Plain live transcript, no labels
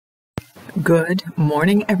Good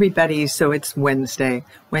morning, everybody. So it's Wednesday.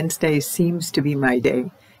 Wednesday seems to be my day.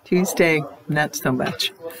 Tuesday, not so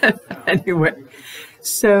much. Anyway,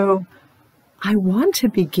 so I want to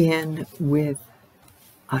begin with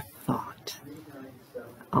a thought.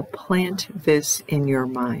 I'll plant this in your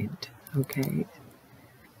mind, okay?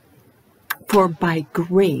 For by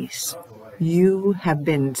grace, you have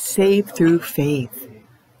been saved through faith.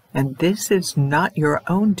 And this is not your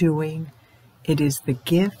own doing. It is the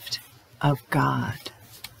gift of God.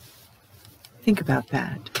 Think about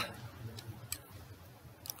that.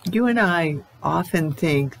 You and I often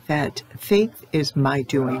think that faith is my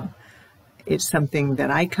doing. It's something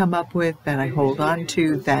that I come up with, that I hold on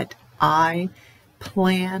to, that I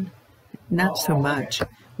plan. Not so much.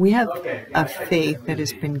 We have a faith that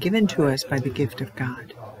has been given to us by the gift of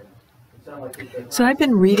God. So I've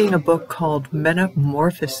been reading a book called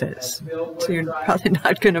Metamorphosis. So you're probably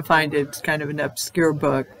not going to find it. It's kind of an obscure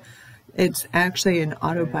book. It's actually an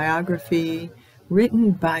autobiography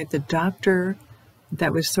written by the doctor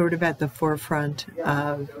that was sort of at the forefront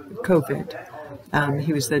of COVID.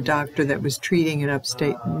 He was the doctor that was treating in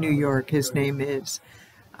upstate New York. His name is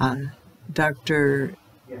Dr.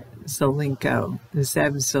 Zelenko,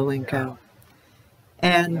 Zev Zelenko.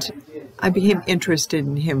 And I became interested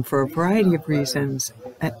in him for a variety of reasons.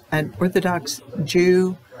 An Orthodox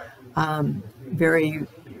Jew, very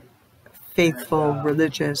faithful,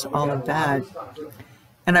 religious, all of that.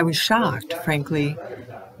 And I was shocked, frankly,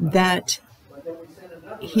 that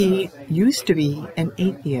he used to be an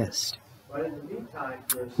atheist,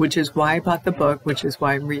 which is why I bought the book, which is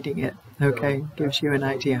why I'm reading it. Okay, gives you an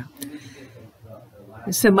idea.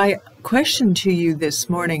 So my question to you this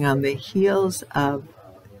morning, on the heels of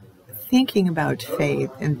thinking about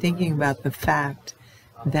faith and thinking about the fact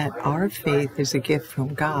that our faith is a gift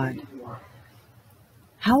from God,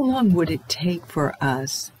 how long would it take for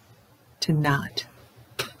us to not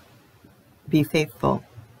be faithful?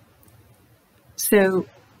 So,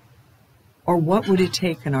 or what would it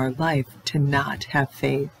take in our life to not have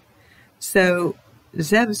faith? So,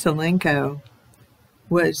 Zev Zelenko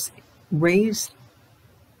was raised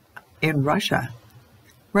in Russia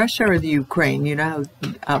or the Ukraine. You know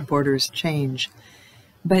how borders change.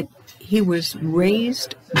 But he was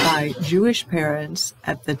raised by Jewish parents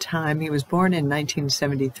at the time. He was born in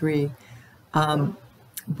 1973,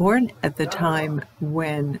 born at the time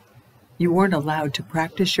when you weren't allowed to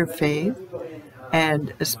practice your faith,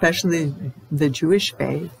 and especially the Jewish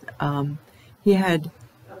faith. He had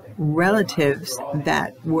relatives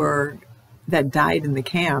that died in the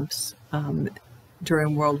camps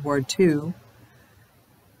during World War II.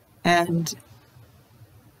 And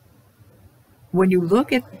when you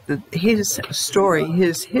look at his story,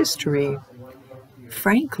 his history,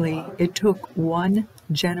 frankly, it took one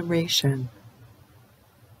generation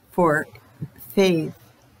for faith,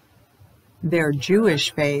 their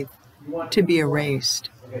Jewish faith, to be erased.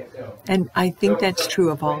 And I think that's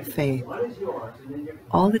true of all faith.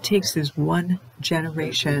 All it takes is one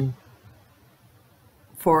generation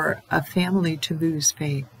for a family to lose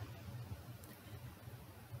faith.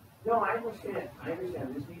 No, I understand.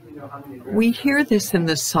 We hear this in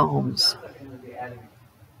the Psalms.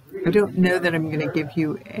 I don't know that I'm going to give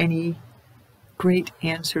you any great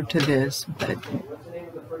answer to this, but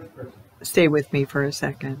stay with me for a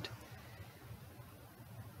second.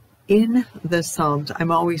 In the Psalms,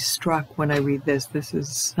 I'm always struck when I read this. This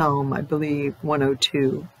is Psalm, I believe,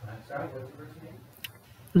 102.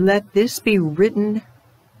 Let this be written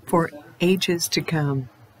for ages to come,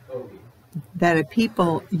 that a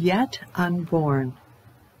people yet unborn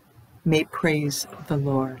may praise the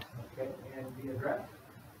Lord.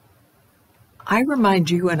 I remind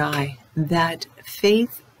you and I that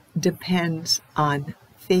faith depends on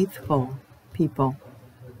faithful people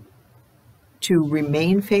to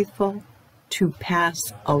remain faithful, to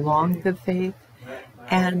pass along the faith,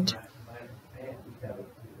 and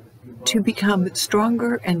to become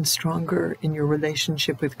stronger and stronger in your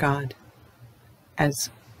relationship with God. As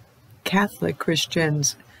Catholic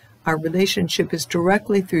Christians, our relationship is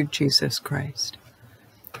directly through Jesus Christ.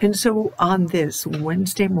 And so on this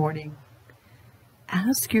Wednesday morning,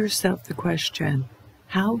 ask yourself the question,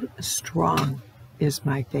 how strong is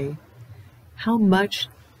my faith? How much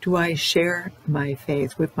do I share my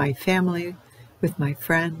faith with my family, with my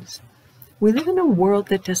friends? We live in a world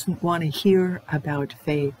that doesn't want to hear about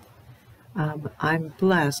faith. I'm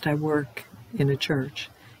blessed. I work in a church.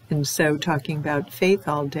 And so talking about faith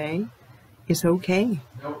all day is okay.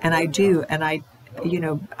 And I do. And I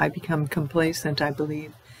become complacent, I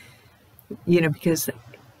believe, because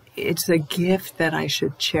it's a gift that I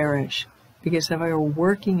should cherish. Because if I were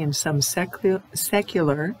working in some secular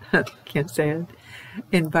can't say it,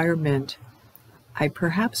 environment, I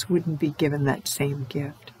perhaps wouldn't be given that same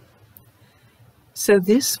gift. So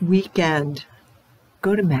this weekend,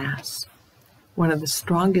 go to Mass, one of the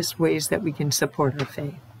strongest ways that we can support our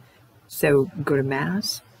faith. So go to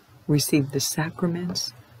Mass, receive the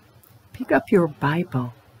sacraments, pick up your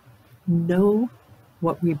Bible, know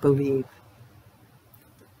what we believe,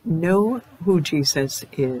 know who Jesus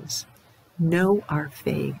is, know our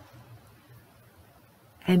faith.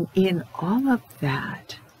 And in all of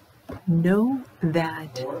that, know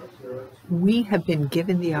that we have been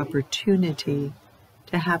given the opportunity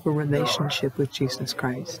to have a relationship with Jesus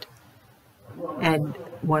Christ. And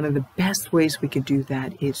one of the best ways we could do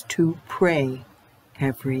that is to pray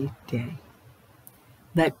every day.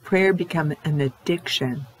 Let prayer become an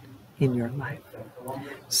addiction in your life.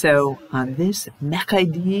 So on this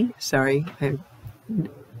mercredi,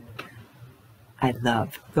 I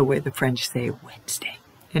love the way the French say Wednesday.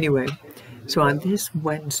 Anyway, so on this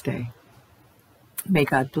Wednesday, may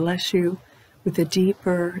God bless you with a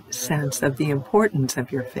deeper sense of the importance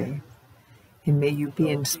of your faith, and may you be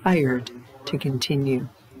inspired to continue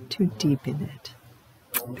to deepen it.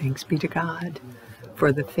 Thanks be to God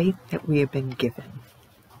for the faith that we have been given.